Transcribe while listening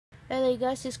Hello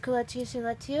guys, it's Latios and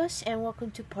Latios, and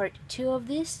welcome to part 2 of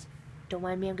this. Don't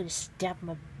mind me, I'm gonna stab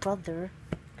my brother,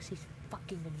 because he's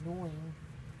fucking annoying.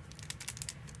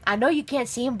 I know you can't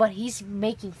see him, but he's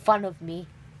making fun of me.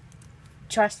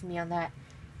 Trust me on that.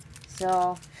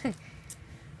 So,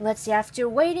 let's see, after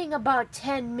waiting about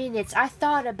 10 minutes, I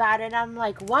thought about it, and I'm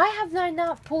like, why have I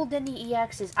not pulled any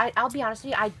EXs? I'll be honest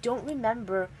with you, I don't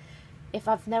remember if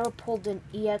I've never pulled an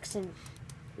EX in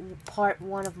part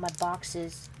 1 of my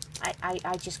boxes.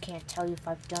 I just can't tell you if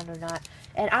I've done or not.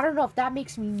 And I don't know if that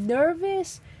makes me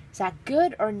nervous. Is that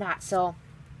good or not? So,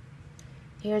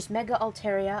 here's Mega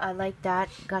Altaria. I like that.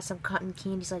 Got some cotton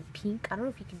candies like pink. I don't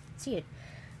know if you can see it,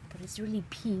 but it's really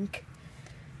pink.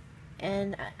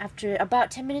 And after about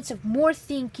 10 minutes of more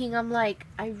thinking, I'm like,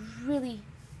 I really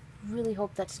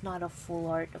hope that's not a full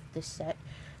art of this set.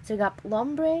 So I got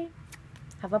Lombre.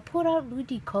 Have I pulled out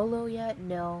Ludicolo yet?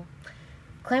 No.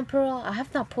 Clamperl. I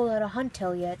have not pulled out a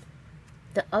Huntail yet.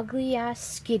 The ugly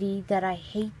ass Skitty that I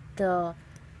hate the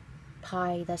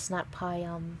pie. That's not pie.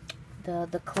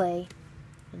 The clay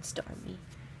and Starmie.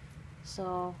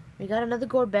 So we got another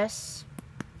Gorbess.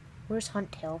 Where's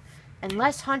Huntail?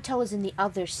 Unless Huntail is in the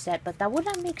other set, but that would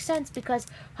not make sense because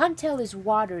Huntail is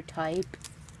water type.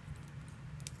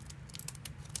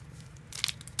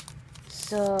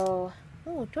 So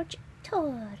Torchic.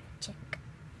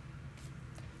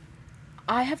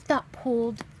 I have not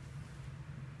pulled,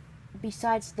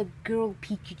 besides the girl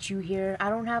Pikachu here, I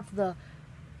don't have the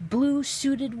blue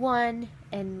suited one,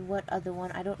 and what other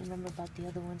one? I don't remember about the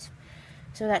other ones.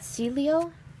 So that's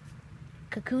Celio,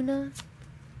 Kakuna.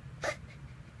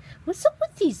 What's up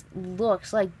with these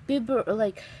looks? Like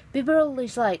Bibarel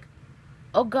is like,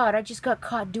 oh god, I just got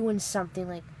caught doing something.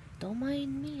 Like, don't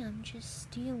mind me, I'm just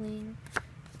stealing.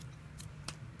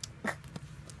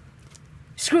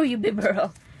 Screw you,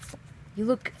 Bibarel. You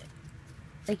look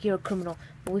like you're a criminal.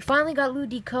 But we finally got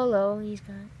Ludicolo. He's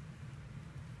got...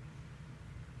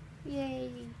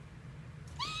 Yay.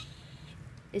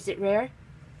 Is it rare?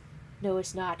 No,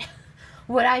 it's not.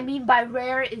 What I mean by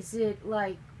rare, is it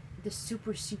like the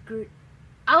super secret?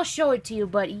 I'll show it to you,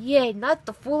 but yay, not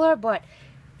the full art, but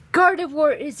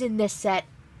Gardevoir is in this set.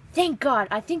 Thank God.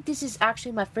 I think this is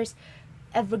actually my first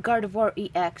ever Gardevoir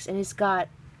EX, and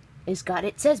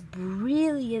it says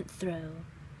Brilliant Throw.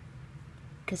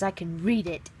 Because I can read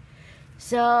it.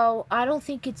 So, I don't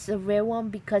think it's a rare one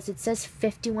because it says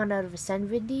 51 out of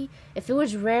 70. If it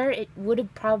was rare, it would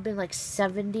have probably been like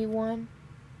 71.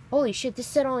 Holy shit, this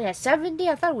set only has 70?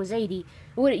 I thought it was 80.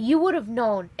 You would have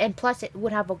known, and plus it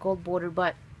would have a gold border,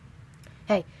 but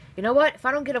hey, you know what? If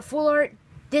I don't get a full art,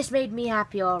 this made me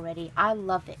happy already. I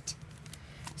love it.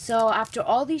 So, after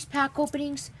all these pack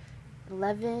openings,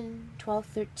 11, 12,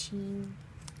 13...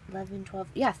 11, 12,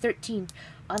 yeah, 13.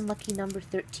 Unlucky number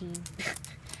 13.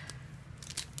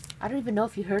 I don't even know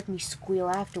if you heard me squeal.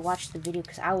 I have to watch the video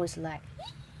because I was like,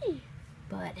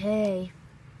 but hey.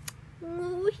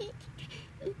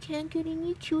 I can't get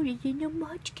any cuties in the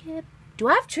March cap. Do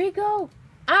I have Trigo?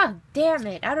 Ah, damn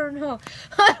it. I don't know.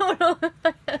 I don't know if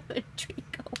I have a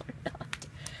Trigo or not.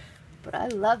 But I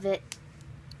love it.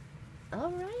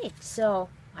 Alright, so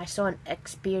I saw an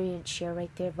experience share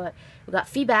right there, but we got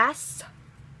Feebas.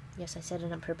 Yes, I said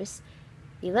it on purpose.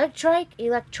 Electrike,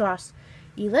 Electros.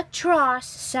 Electros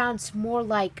sounds more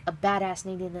like a badass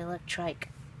name than Electrike.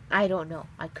 I don't know.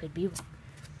 I could be wrong.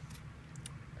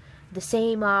 The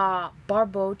same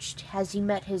Barboach, has he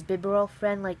met his Bibarel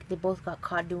friend? Like, they both got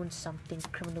caught doing something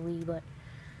criminally, but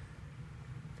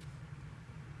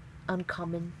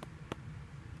uncommon.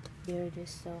 There it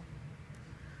is, so.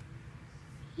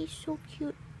 He's so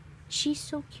cute. She's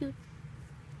so cute.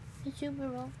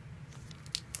 Bibarel.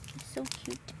 It's so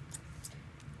cute.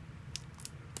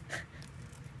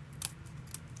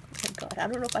 Oh my god, I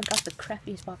don't know if I got the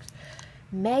crappiest box.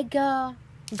 Mega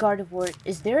Gardevoir.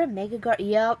 Is there a Mega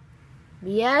Yep.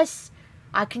 Yes.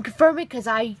 I can confirm it because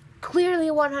I clearly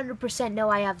 100% know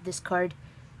I have this card.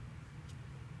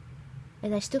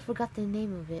 And I still forgot the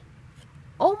name of it.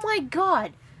 Oh my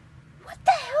god. What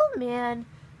the hell, man?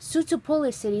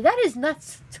 Sutupolis City. That is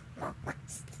nuts.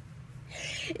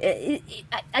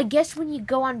 I guess when you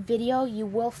go on video, you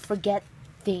will forget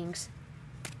things.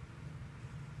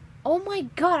 Oh my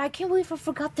god, I can't believe I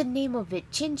forgot the name of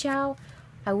it. Chinchou.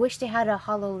 I wish they had a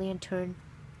hollow lantern.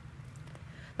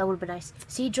 That would have been nice.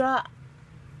 Seadra.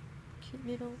 Cute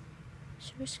little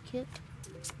Surskit.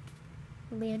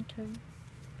 Lantern.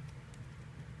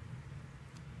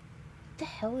 What the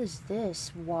hell is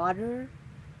this? Water?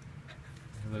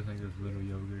 It looks like those little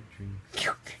yogurt trees.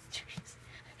 Yogurt trees.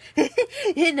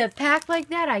 In a pack like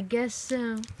that, I guess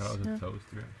so. I thought it was a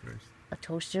toaster at first. A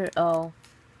toaster? Oh.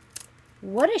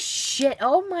 What a shit.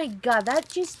 Oh my god, that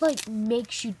just like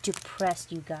makes you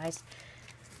depressed, you guys.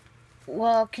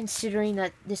 Well, considering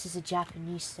that this is a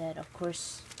Japanese set, of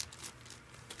course,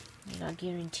 you're not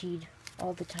guaranteed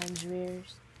all the times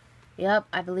rares. Yep,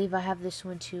 I believe I have this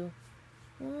one too.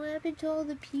 What happened to all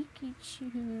the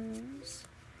Pikachus?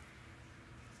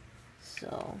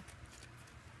 So,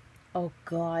 oh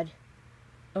god.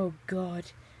 Oh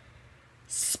god.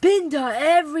 Spinda!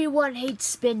 Everyone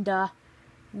hates Spinda.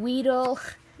 Weedle.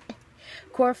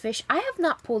 Corfish. I have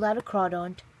not pulled out a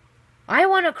Crawdaunt. I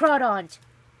want a Crawdaunt!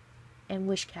 And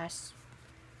Wishcast.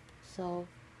 So,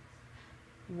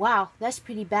 wow, that's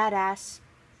pretty badass.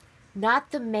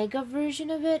 Not the mega version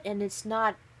of it, and it's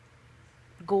not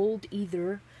gold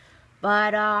either.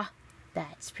 But,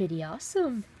 that's pretty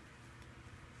awesome.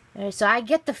 Alright, so I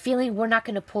get the feeling we're not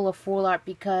going to pull a full art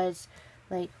because,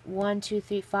 like, 1, 2,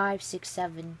 3, 5, 6,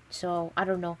 7. So, I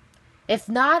don't know. If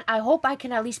not, I hope I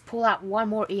can at least pull out one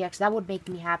more EX. That would make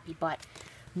me happy, but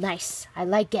nice. I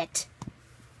like it.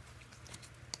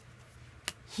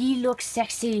 He looks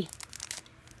sexy.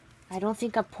 I don't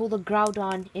think I pulled a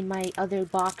Groudon in my other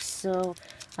box, so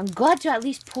I'm glad to at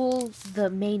least pull the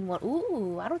main one.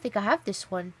 Ooh, I don't think I have this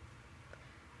one.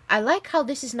 I like how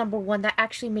this is number 1. That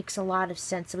actually makes a lot of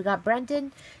sense. So we got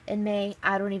Brendan and May.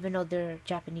 I don't even know their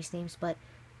Japanese names, but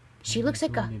she looks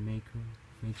like a...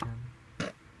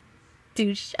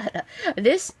 Dude, shut up.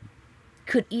 This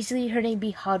could easily her name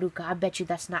be Haruka. I bet you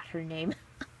that's not her name.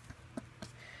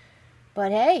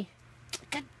 But hey,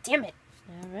 god damn it.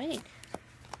 Alright.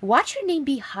 Watch her name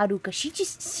be Haruka. She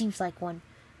just seems like one.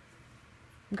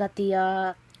 Got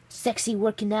the sexy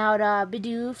working out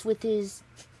Bidoof with his...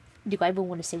 Do I even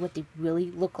want to say what they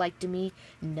really look like to me?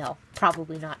 No,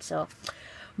 probably not. So,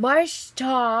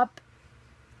 Marshtomp.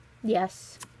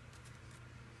 Yes.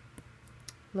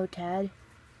 Lotad.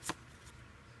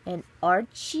 And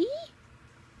Archie?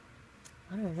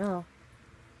 I don't know.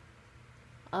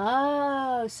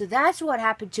 Oh, so that's what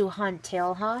happened to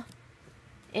Huntail, huh?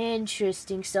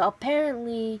 Interesting. So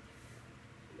apparently,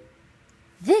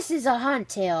 this is a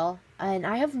Huntail, and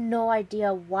I have no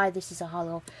idea why this is a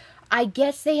holo. I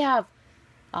guess they have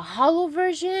a holo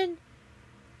version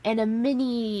and a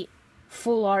mini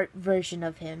full art version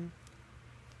of him.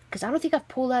 Because I don't think I've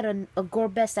pulled out a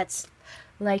Gorbest that's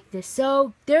like this.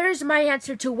 So, there's my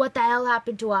answer to what the hell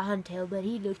happened to a Huntail, but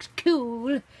he looks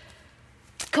cool.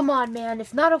 Come on, man.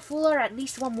 If not a full art, at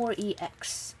least one more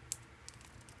EX.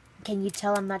 Can you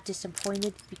tell I'm not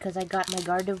disappointed because I got my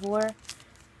Gardevoir?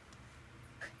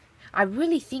 I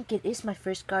really think it is my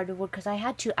first Gardevoir because I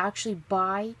had to actually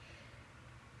buy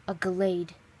a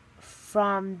Glade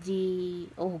from the,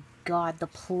 oh god, the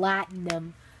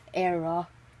Platinum era.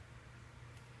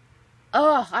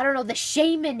 Oh, I don't know, the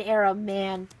Shaman era,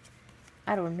 man.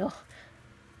 I don't know.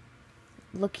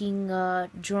 Looking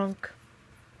drunk.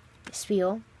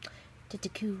 Spiel.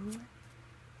 Titaku.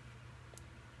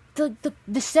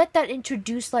 The set that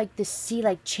introduced like the sea,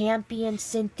 like Champion,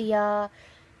 Cynthia,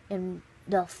 and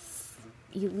the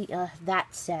that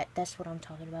set. That's what I'm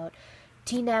talking about.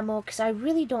 Teen Ammo, because I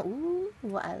really don't. Ooh,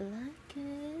 I like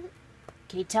it.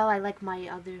 Can you tell I like my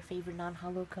other favorite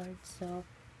non-holo cards? So.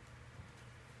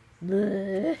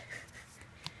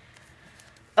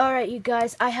 Alright, you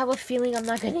guys. I have a feeling I'm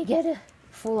not gonna get a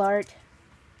full art.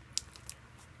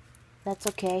 That's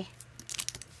okay.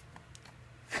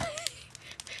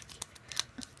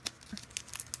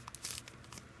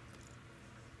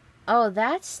 Oh,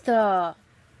 that's the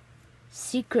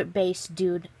secret base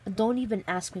dude. Don't even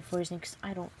ask me for his name because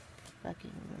I don't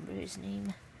fucking remember his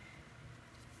name.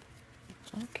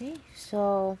 Okay,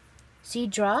 so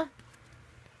Seadra.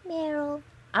 Meryl.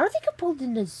 I don't think I pulled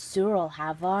in the Zurill,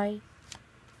 have I?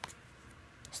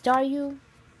 Staryu.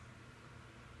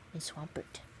 And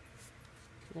Swampert.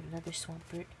 We got another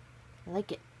Swampert. I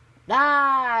like it.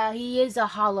 Ah, he is a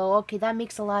holo. Okay, that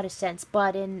makes a lot of sense.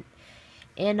 But in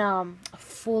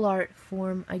full art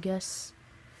form, I guess.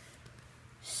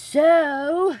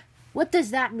 So, what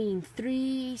does that mean?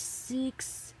 3,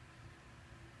 6,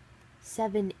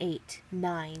 7, 8,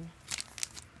 9.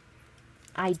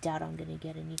 I doubt I'm gonna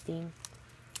get anything.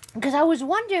 Because I was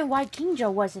wondering why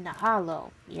Kingdra wasn't a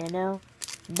holo, you know?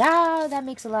 Now that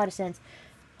makes a lot of sense.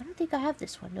 I don't think I have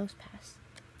this one. Nose Pass.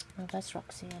 Oh, that's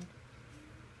Roxanne.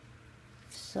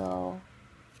 So,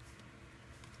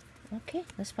 okay,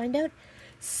 let's find out.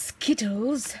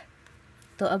 Skittles.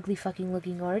 The ugly fucking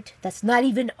looking art. That's not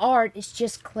even art, it's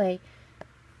just clay.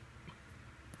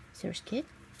 Sarah's Kid.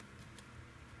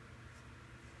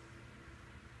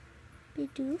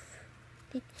 Bidoof.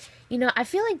 You know, I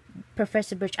feel like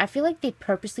Professor Birch, I feel like they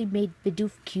purposely made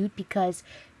Bidoof cute because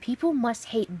people must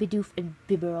hate Bidoof and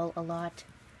Bibarel a lot.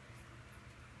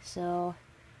 So,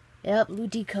 yep,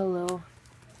 Ludicolo.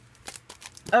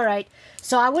 Alright,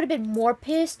 so I would have been more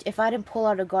pissed if I didn't pull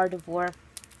out a Gardevoir.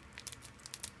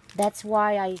 That's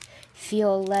why I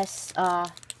feel less,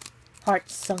 heart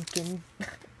sunken.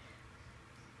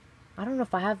 I don't know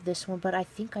if I have this one, but I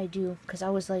think I do, because I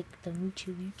was like the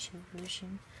Mucha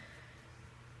version.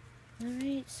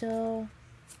 Alright, so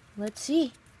let's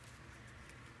see.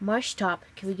 Marshtop.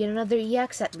 Can we get another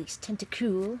EX at least?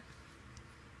 Tentacool.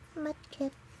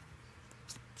 Mudkip.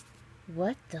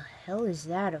 What the hell is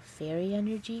that? A fairy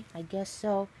energy? I guess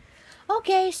so.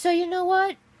 Okay, so you know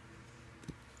what?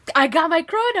 I got my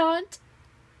Cronont!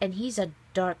 And he's a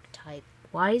dark type.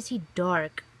 Why is he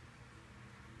dark?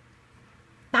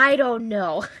 I don't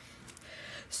know.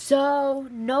 So,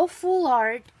 no full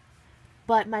art.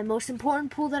 But my most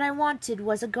important pull that I wanted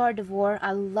was a Gardevoir.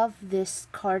 I love this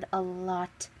card a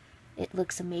lot. It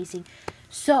looks amazing.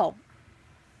 So,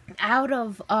 out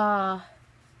of,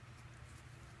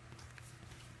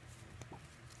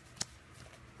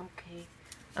 okay.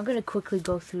 I'm going to quickly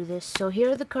go through this. So,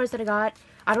 here are the cards that I got.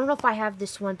 I don't know if I have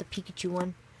this one, the Pikachu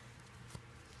one.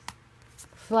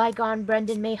 Flygon,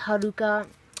 Brendan May, Haruka,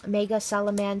 Mega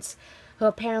Salamence, who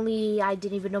apparently I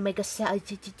didn't even know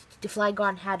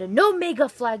Flygon had a no Mega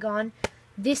Flygon.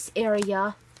 This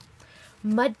area.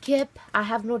 Mudkip. I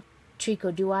have no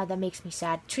Trico, do I? That makes me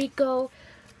sad. Trico.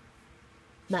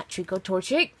 Not Trico,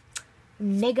 Torchic.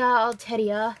 Mega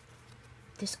Alteria.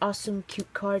 This awesome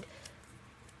cute card.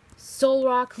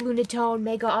 Solrock, Lunatone,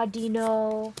 Mega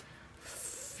Audino,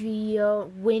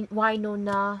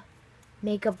 Winona,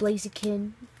 Mega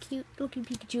Blaziken, cute looking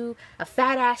Pikachu, a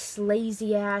fat ass,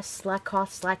 lazy ass, Slackoff,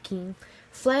 Slacking,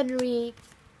 Flannery,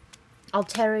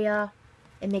 Altaria,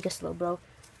 and Mega Slowbro.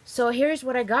 So here's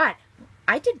what I got.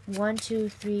 I did 1, 2,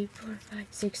 3, 4, 5,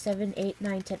 6, 7, 8,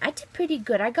 9, 10. I did pretty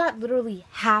good. I got literally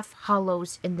half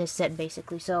hollows in this set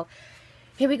basically. So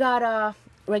here we got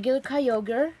regular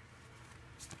Kyogre,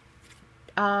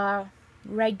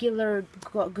 regular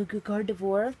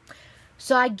Gardevoir.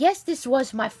 So I guess this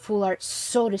was my full art,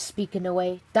 so to speak, in a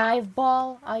way. Dive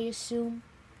Ball, I assume.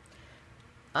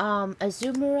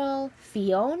 Azumarill,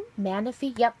 Fion,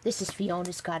 Manaphy. Yep, this is Fion,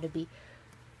 it's gotta be.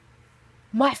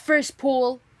 My first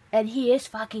pull, and he is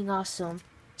fucking awesome.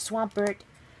 Swampert,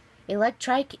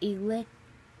 Electrike,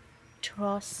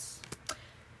 Electros,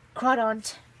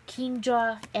 Crodont,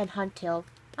 Kingdra, and Huntail.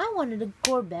 I wanted a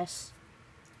Gorbess.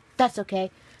 That's okay.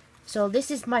 So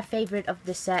this is my favorite of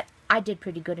the set. I did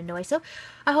pretty good anyway. So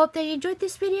I hope that you enjoyed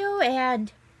this video,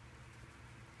 and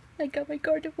I got my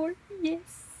Gardevoir.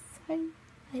 Yes, I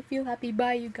feel happy.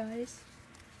 Bye, you guys.